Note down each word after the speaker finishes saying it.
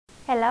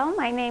Hello,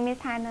 my name is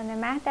Hannaneh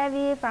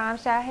Mahdavi from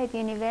Saeideh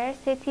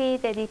University,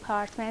 the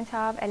Department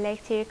of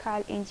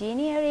Electrical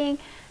Engineering.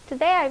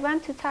 Today I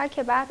want to talk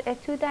about a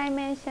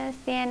two-dimensional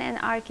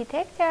CNN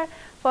architecture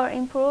for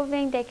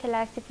improving the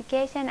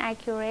classification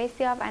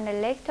accuracy of an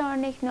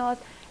electronic node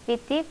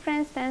with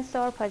different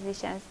sensor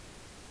positions.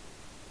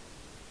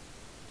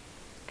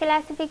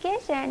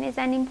 Classification is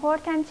an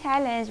important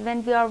challenge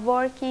when we are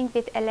working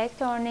with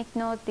electronic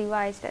node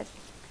devices.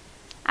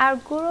 Our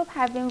group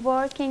has been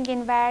working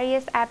in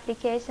various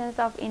applications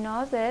of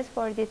nozzles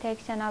for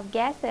detection of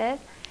gases,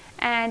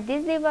 and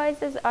these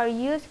devices are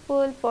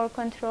useful for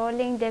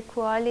controlling the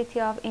quality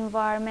of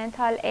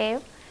environmental air,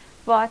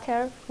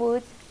 water,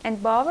 foods,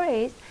 and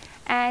beverages,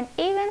 and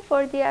even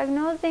for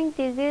diagnosing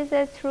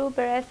diseases through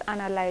breath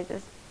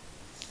analysis.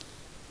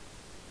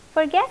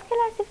 For gas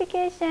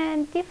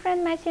classification,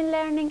 different machine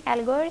learning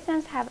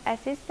algorithms have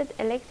assisted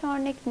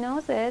electronic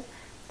nozzles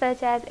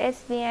such as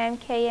SVM,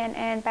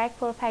 KNN,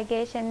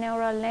 backpropagation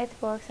neural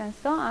networks, and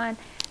so on,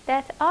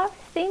 that are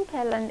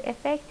simple and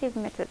effective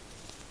methods.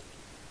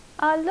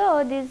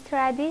 Although these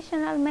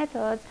traditional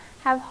methods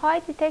have high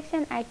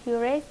detection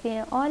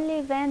accuracy only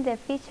when the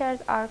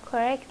features are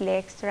correctly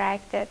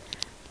extracted.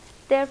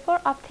 Therefore,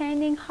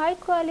 obtaining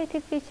high-quality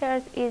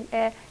features is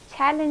a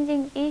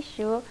challenging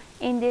issue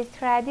in these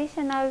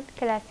traditional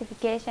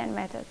classification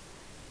methods.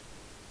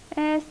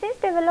 Since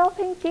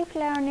developing deep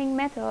learning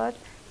methods,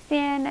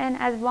 CNN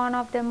as one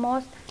of the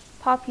most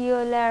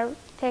popular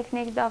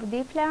techniques of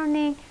deep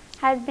learning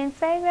has been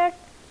favored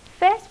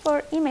first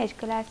for image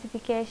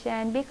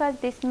classification because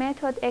this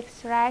method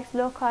extracts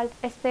local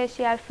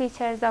spatial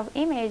features of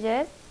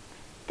images.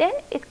 Then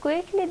it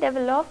quickly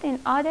developed in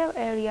other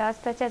areas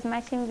such as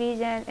machine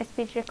vision,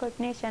 speech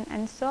recognition,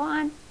 and so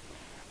on.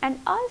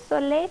 And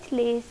also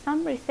lately,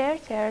 some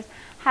researchers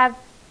have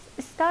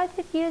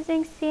started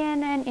using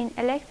CNN in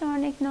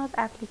electronic node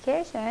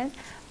applications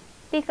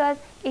because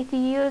it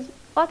uses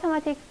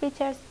automatic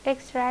features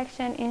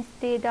extraction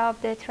instead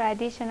of the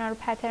traditional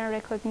pattern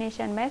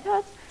recognition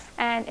methods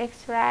and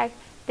extract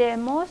the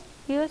most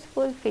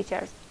useful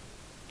features.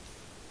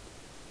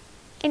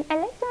 In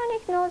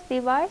electronic node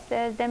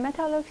devices, the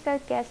metal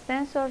oxide gas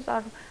sensors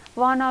are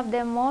one of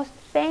the most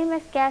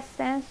famous gas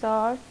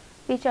sensors,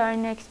 which are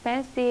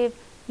inexpensive,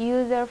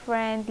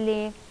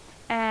 user-friendly,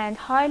 and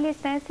highly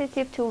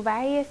sensitive to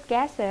various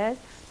gases.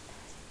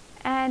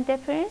 And the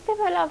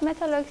principle of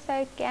metal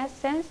oxide gas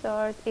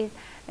sensors is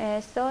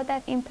so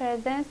that in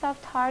presence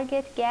of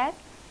target gas,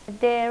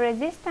 the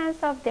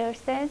resistance of their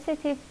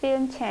sensitive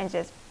film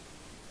changes.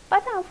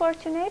 But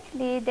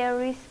unfortunately, their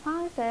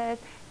responses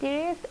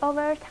drift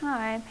over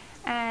time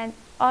and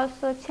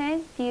also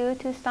change due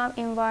to some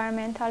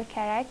environmental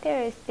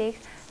characteristics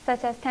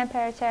such as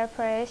temperature,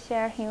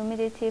 pressure,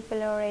 humidity,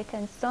 flow rate,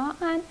 and so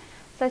on.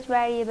 Such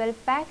variable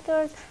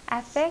factors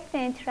affect the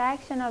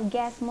interaction of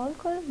gas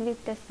molecules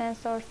with the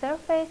sensor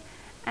surface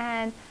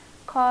and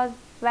cause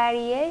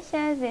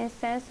variations in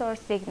sensor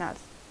signals.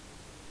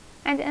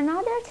 And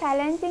another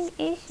challenging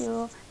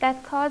issue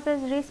that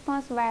causes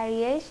response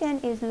variation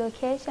is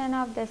location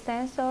of the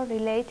sensor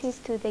relative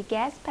to the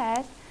gas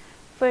path.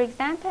 For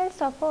example,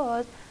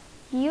 suppose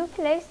you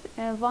place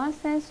one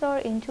sensor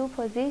in two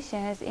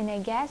positions in a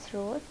gas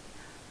route.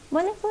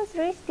 Molecules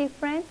reach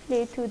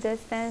differently to the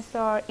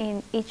sensor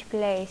in each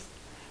place,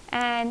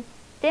 and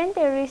then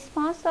the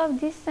response of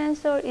this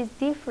sensor is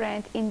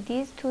different in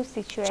these two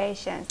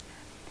situations.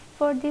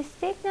 For these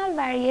signal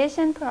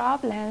variation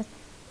problems,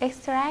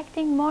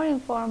 extracting more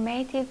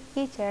informative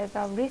features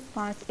of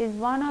response is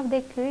one of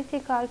the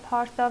critical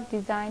parts of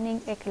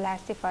designing a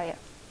classifier.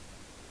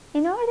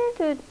 In order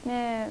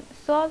to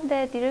solve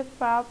the direct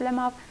problem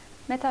of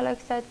metal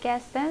oxide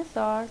gas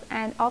sensors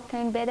and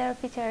obtain better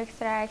feature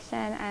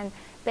extraction and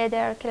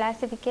better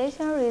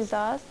classification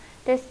results,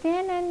 the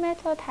CNN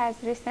method has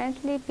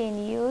recently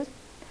been used.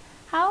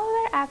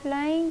 However,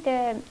 applying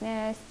the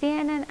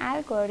CNN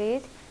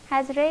algorithm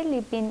has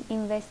rarely been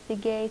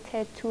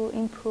investigated to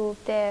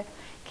improve the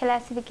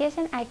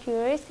classification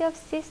accuracy of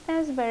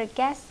systems where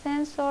gas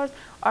sensors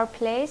are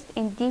placed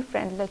in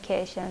different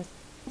locations.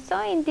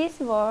 So in this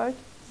work,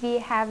 we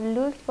have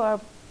looked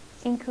for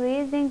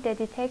increasing the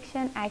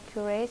detection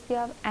accuracy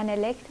of an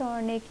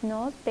electronic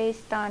node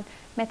based on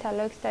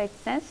metal oxide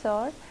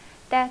sensors,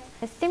 that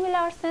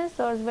similar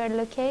sensors were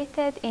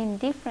located in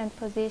different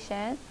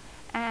positions,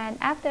 and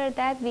after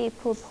that we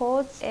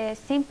proposed a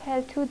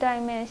simple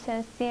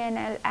two-dimensional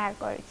CNN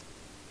algorithm.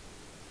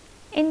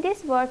 In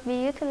this work,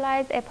 we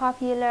utilized a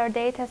popular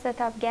dataset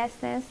of gas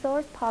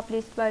sensors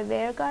published by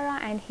Vergara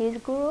and his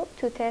group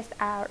to test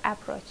our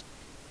approach.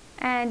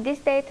 And this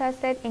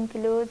dataset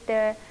includes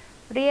the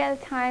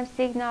real-time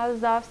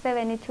signals of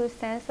 72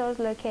 sensors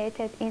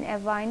located in a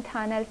wind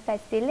tunnel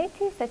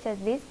facility, such as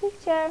this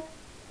picture,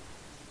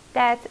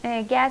 that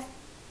gas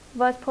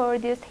was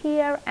produced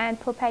here and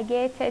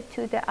propagated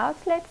to the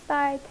outlet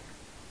side.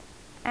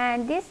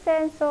 And these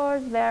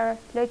sensors were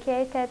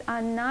located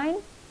on 9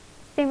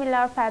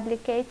 similar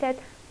fabricated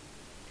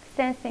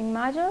sensing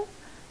modules,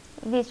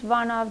 which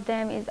one of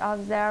them is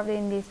observed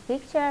in this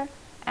picture.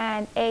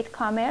 and 8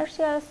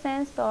 commercial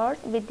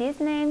sensors with these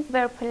names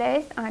were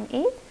placed on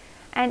it,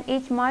 and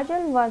each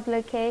module was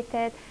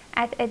located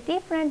at a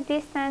different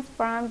distance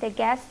from the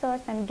gas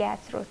source and gas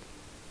route.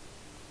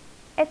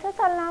 A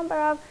total number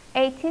of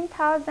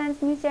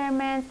 18,000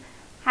 measurements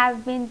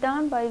have been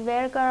done by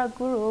Vergara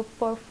group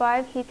for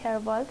 5 heater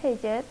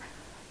voltages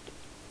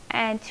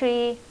and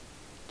 3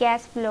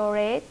 gas flow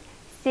rates,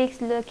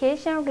 6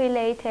 locations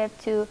related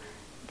to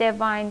the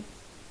wind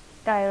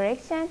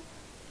direction,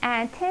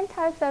 and 10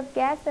 types of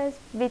gases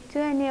with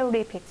 20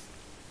 repeats.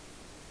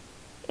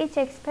 Each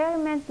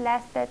experiment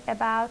lasted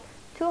about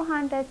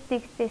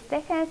 260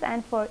 seconds,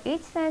 and for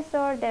each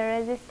sensor the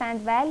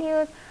resistance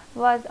values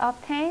was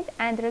obtained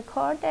and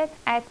recorded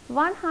at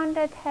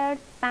 100 Hz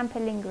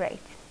sampling rate.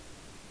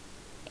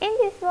 In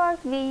this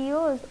work we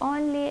used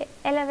only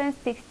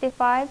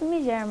 1165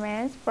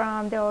 measurements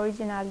from the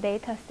original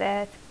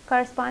dataset.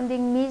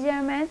 Corresponding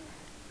measurements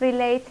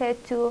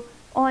related to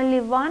only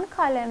 1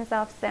 column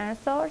of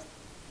sensors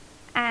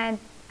and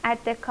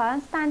at the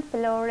constant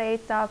flow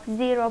rates of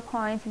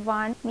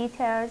 0.1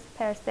 meters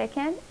per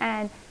second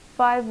and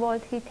 5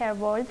 volt heater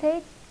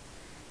voltage.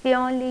 We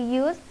only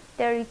used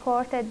the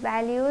recorded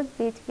values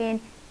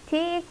between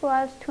t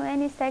equals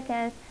 20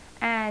 seconds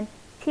and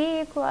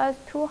t equals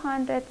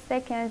 200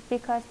 seconds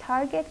because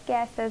target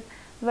gases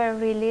were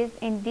released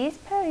in this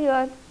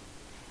period.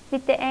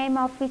 With the aim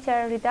of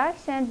feature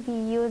reduction,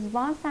 we use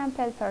 1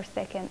 sample per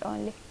second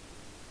only.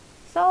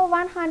 So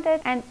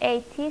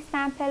 180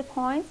 sample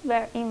points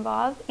were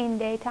involved in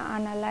data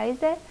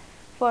analysis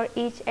for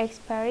each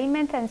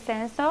experiment and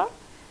sensor.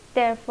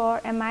 Therefore,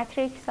 a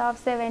matrix of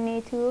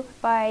 72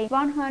 by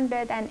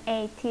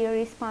 180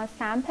 response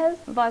samples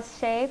was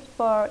shaped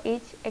for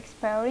each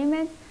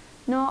experiment.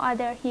 No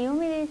other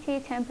humidity,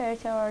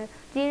 temperature, or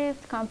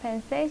drift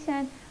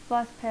compensation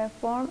was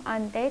performed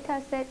on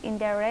dataset in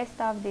the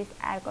rest of this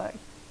algorithm.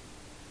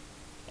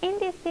 In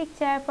this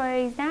picture, for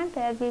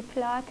example, we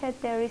plotted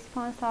the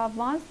response of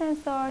one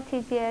sensor,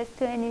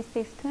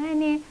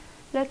 TGS2620,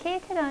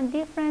 located on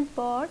different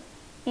boards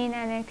in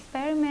an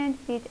experiment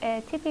with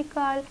a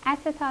typical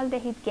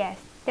acetaldehyde gas.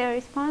 The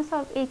response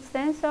of each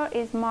sensor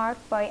is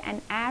marked by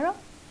an arrow.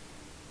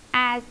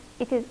 As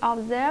it is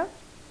observed,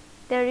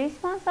 the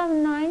response of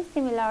 9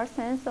 similar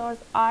sensors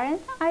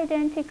aren't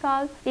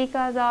identical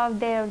because of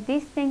their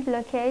distinct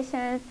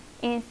locations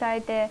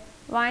inside the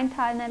wind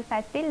tunnel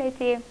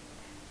facility.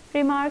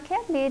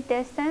 Remarkably,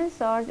 the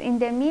sensors in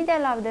the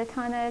middle of the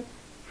tunnel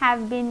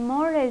have been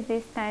more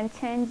resistant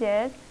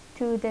changes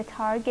to the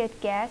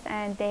target gas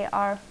and they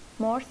are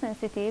more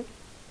sensitive.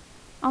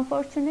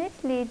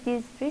 Unfortunately,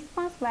 these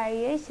response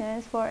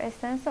variations for a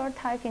sensor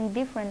type in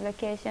different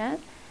locations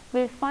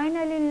will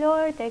finally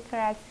lower the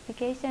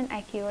classification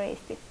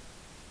accuracy.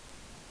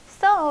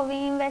 So,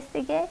 we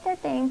investigated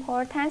the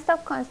importance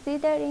of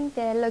considering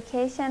the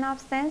location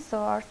of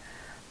sensors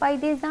by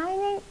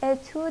designing a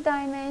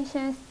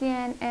 2-dimensional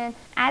CNN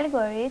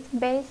algorithm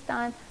based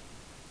on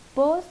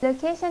both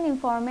location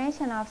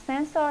information of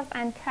sensors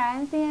and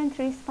transient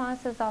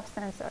responses of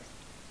sensors.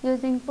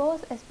 Using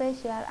both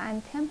spatial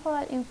and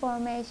temporal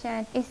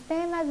information is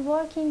same as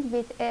working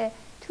with a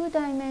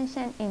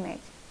 2-dimensional image.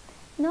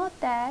 Note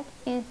that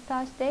in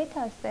such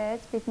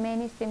datasets with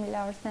many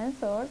similar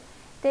sensors,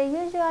 the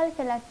usual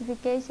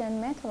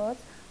classification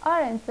methods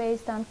aren't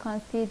based on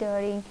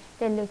considering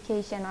the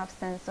location of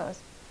sensors.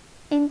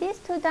 In this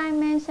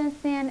 2-dimensional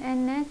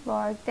CNN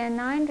network, the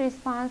 9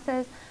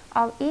 responses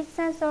of each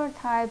sensor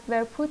type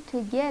were put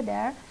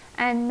together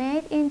and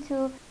made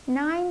into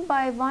 9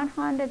 by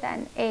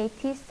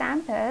 180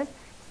 samples,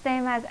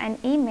 same as an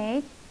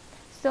image.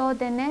 So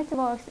the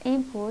network's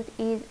input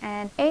is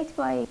an 8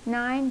 by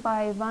 9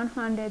 by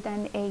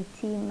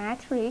 180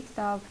 matrix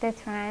of the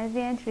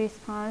transient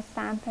response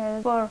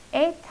samples for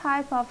 8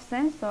 types of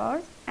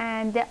sensors,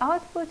 and the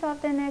output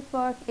of the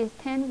network is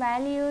 10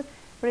 values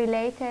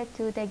related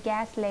to the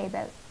gas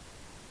labels.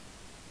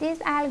 These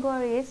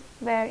algorithms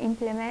were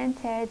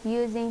implemented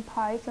using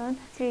Python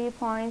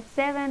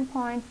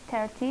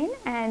 3.7.13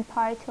 and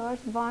PyTorch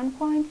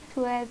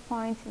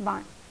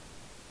 1.12.1.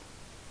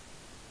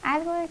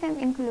 Algorithm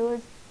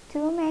includes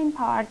 2 main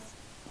parts: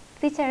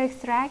 feature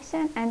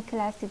extraction and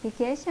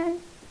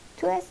classification.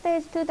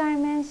 2-stage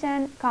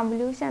 2-dimensional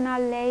convolutional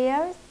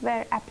layers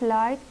were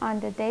applied on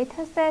the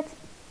dataset.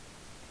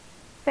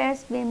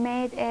 First, we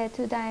made a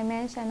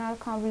 2-dimensional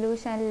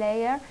convolution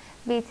layer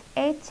with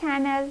 8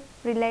 channels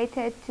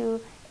related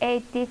to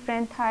 8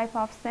 different types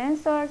of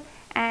sensors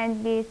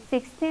and with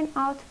 16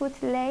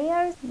 output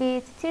layers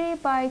with 3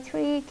 by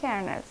 3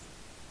 kernels.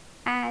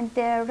 And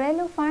the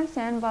ReLU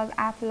function was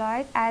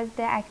applied as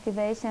the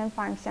activation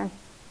function.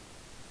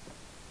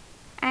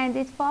 And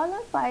it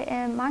followed by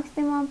a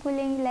maximum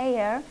pooling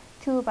layer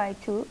 2 by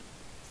 2.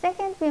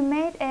 Second, we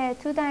made a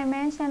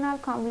 2-dimensional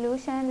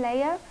convolution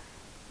layer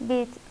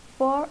with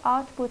 4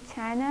 output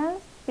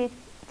channels with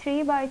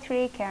 3 by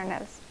 3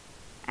 kernels.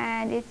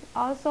 And it's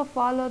also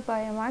followed by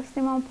a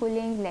maximum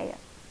pooling layer.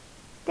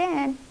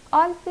 Then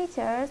all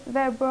features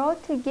were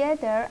brought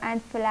together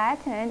and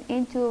flattened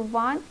into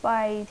 1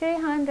 by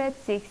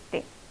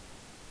 360.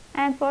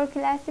 And for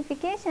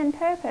classification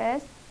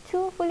purpose,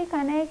 two fully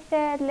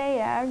connected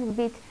layers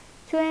with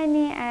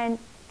 20 and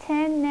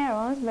 10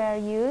 neurons were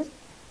used.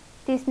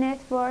 This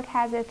network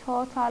has a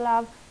total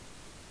of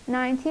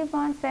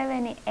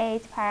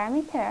 9178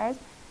 parameters.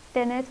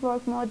 The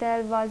network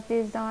model was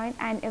designed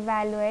and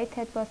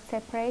evaluated by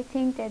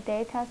separating the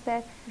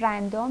dataset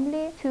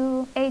randomly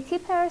to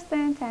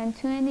 80% and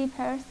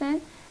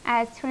 20%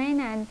 as train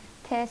and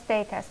test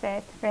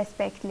datasets,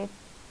 respectively.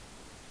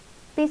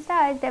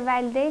 Besides, the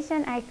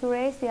validation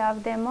accuracy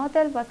of the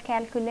model was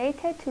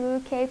calculated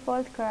through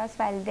k-fold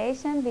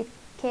cross-validation with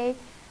k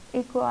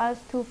equals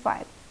to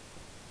 5.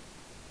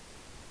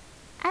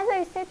 As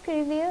I said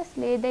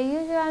previously, the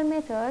usual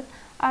methods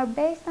are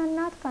based on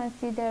not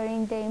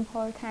considering the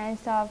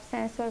importance of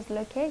sensors'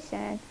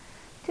 location.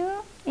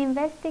 To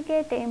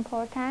investigate the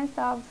importance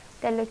of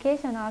the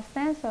location of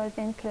sensors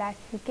in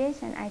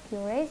classification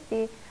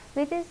accuracy,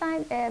 we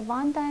designed a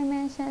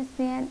one-dimension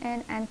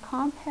CNN and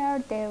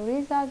compared the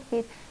result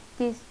with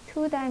this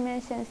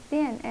two-dimension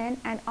CNN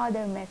and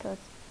other methods.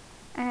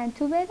 And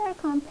to better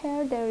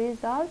compare the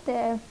result,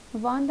 the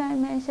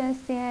one-dimension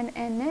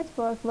CNN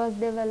network was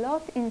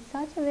developed in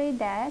such a way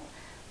that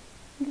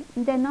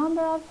the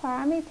number of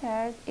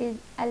parameters is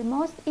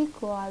almost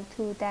equal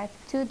to that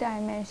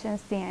two-dimension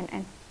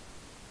CNN.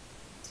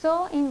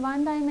 So in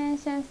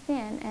one-dimension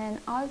CNN,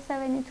 all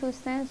 72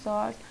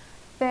 sensors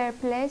were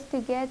placed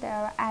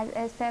together as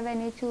a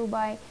 72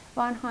 by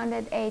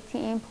 180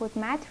 input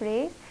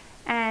matrix,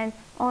 and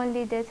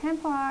only the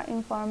temporal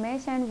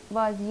information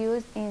was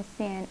used in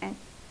CNN.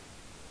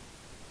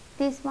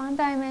 This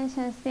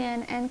one-dimension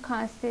CNN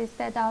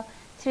consisted of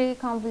 3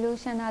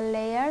 convolutional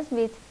layers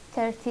with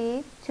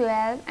 30,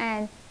 12,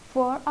 and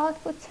 4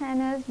 output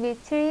channels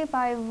with 3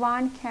 by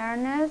 1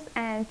 kernels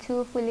and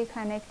 2 fully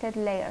connected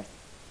layers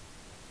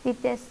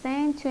with the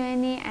same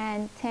 20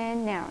 and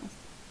 10 neurons.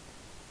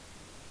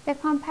 The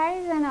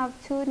comparison of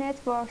two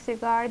networks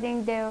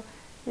regarding their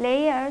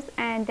layers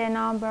and the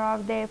number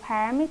of their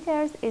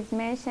parameters is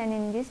mentioned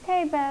in this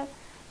table.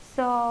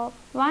 So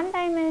one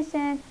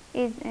dimension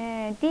is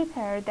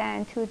deeper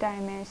than two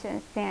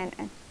dimensions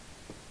CNN.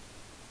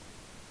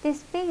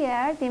 This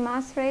figure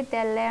demonstrates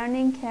the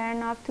learning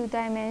kernel of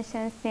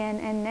two-dimension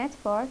CNN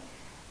network,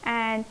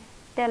 and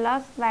the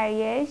loss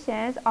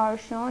variations are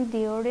shown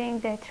during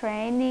the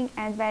training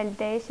and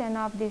validation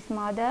of this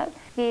model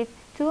with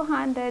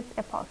 200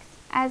 epochs.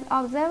 As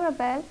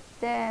observable,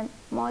 the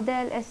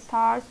model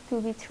starts to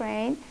be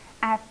trained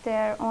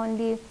after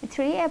only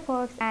 3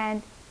 epochs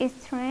and is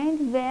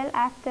trained well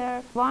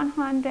after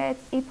 100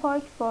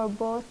 epochs for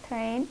both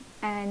train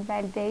and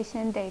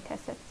validation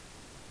datasets.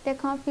 The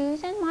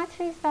confusion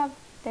matrix of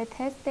the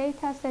test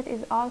dataset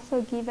is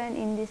also given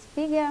in this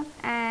figure,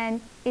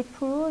 and it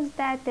proves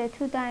that the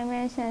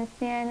two-dimension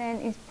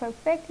CNN is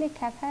perfectly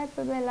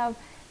capable of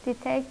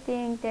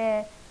detecting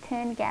the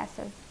 10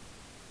 gases.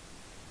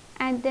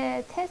 And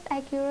the test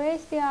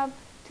accuracy of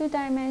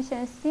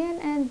two-dimension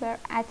CNN were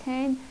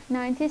attained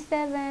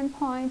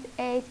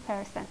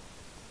 97.8%.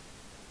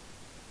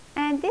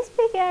 And this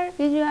figure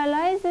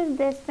visualizes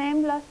the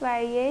same loss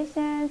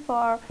variation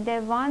for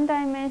the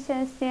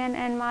one-dimension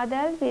CNN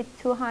model with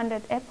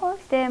 200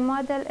 epochs. The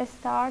model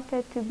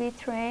started to be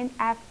trained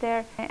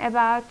after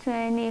about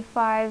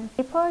 25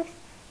 epochs,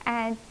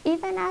 and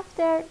even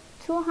after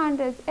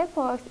 200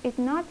 epochs, it's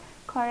not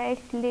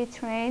correctly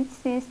trained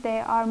since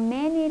there are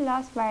many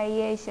loss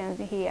variations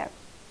here.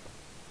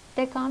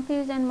 The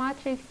confusion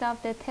matrix of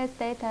the test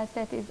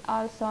dataset is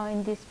also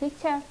in this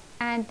picture,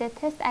 and the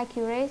test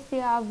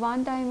accuracy of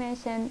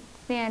one-dimension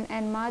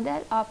CNN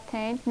model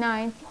obtained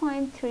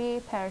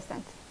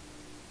 90.3%.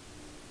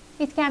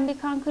 It can be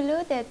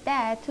concluded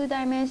that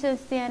two-dimension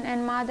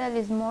CNN model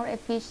is more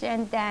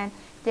efficient than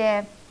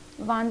the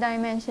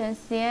one-dimension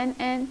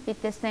CNN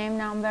with the same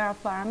number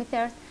of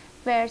parameters.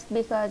 First,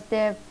 because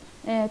the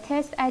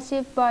test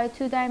achieved by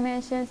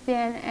two-dimension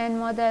CNN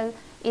model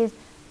is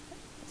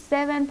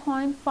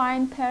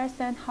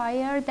 7.5%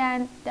 higher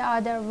than the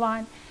other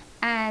one,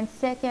 and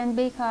second,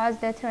 because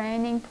the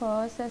training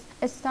process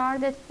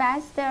started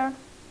faster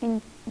in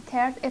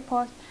third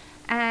epoch,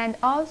 and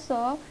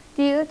also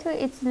due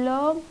to its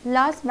low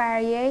loss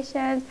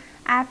variations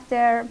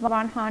after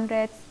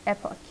 100th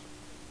epoch.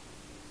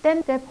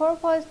 Then the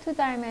proposed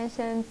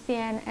two-dimension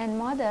CNN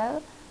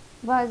model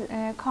was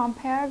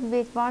compared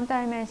with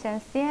one-dimension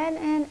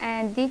CNN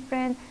and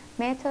different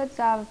methods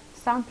of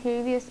some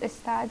previous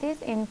studies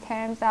in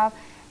terms of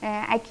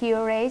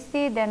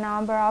accuracy, the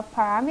number of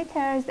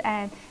parameters,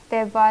 and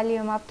the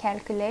volume of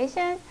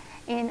calculation.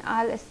 In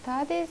all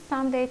studies,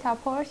 some data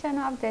portion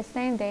of the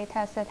same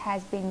dataset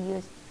has been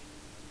used.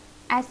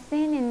 As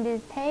seen in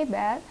this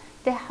table,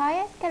 the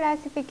highest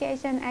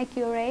classification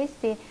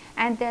accuracy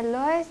and the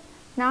lowest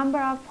number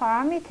of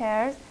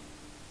parameters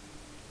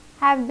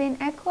have been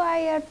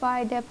acquired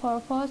by the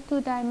proposed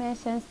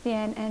two-dimension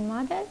CNN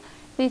model,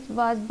 which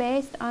was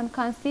based on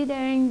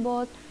considering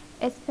both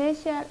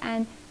spatial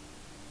and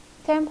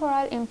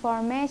temporal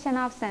information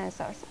of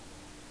sensors.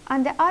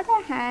 On the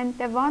other hand,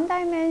 the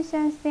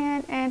one-dimension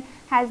CNN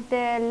has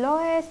the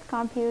lowest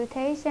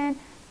computation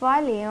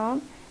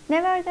volume.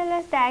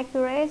 Nevertheless, the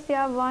accuracy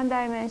of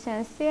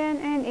one-dimension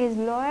CNN is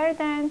lower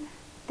than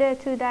the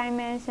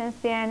two-dimension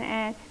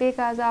CNN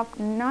because of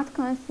not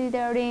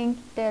considering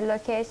the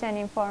location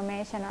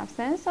information of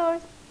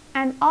sensors,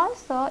 and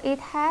also it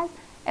has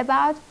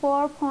about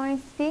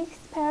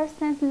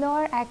 4.6%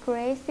 lower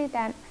accuracy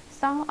than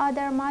some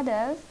other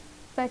models,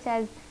 such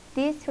as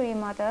these three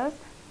models.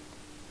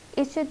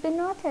 It should be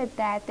noted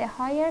that the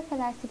higher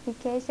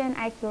classification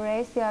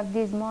accuracy of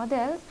these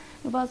models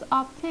was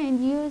obtained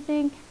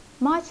using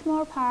much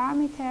more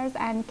parameters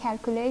and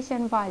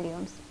calculation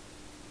volumes.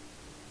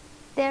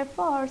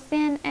 Therefore,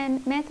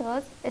 CNN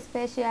methods,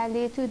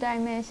 especially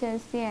two-dimensional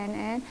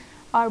CNN,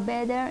 are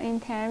better in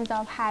terms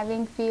of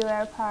having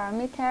fewer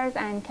parameters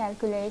and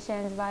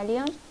calculations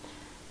volume.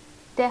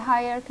 The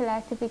higher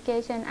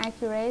classification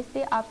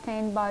accuracy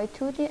obtained by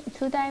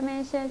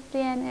two-dimensional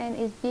CNN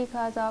is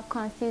because of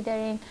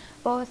considering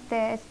both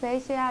the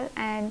spatial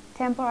and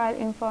temporal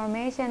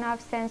information of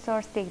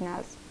sensor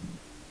signals.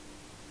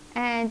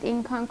 And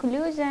in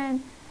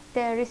conclusion,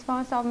 the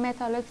response of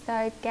metal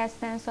oxide gas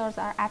sensors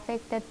are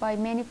affected by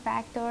many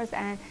factors,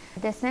 and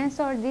the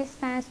sensor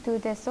distance to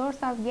the source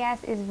of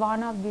gas is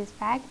one of these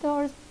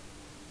factors.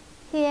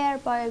 Here,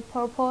 by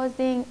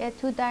proposing a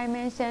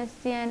two-dimensional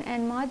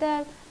CNN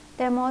model,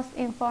 the most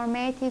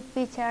informative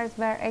features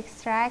were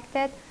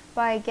extracted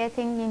by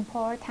getting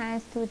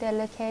importance to the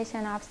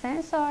location of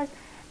sensors,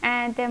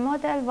 and the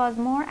model was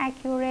more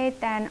accurate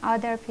than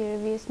other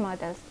previous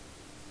models.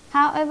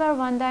 However,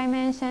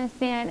 one-dimensional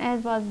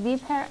CNN was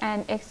deeper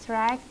and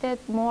extracted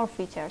more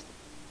features.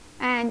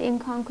 And in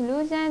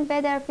conclusion,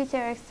 better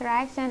feature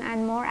extraction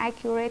and more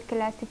accurate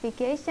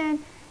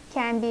classification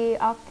can be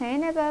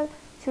obtainable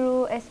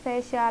through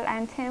spatial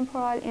and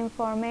temporal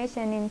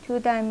information in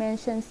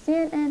two-dimensional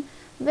CNN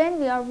when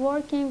we are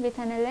working with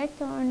an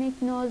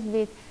electronic node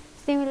with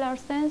similar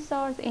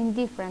sensors in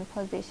different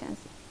positions.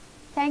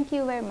 Thank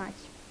you very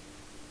much.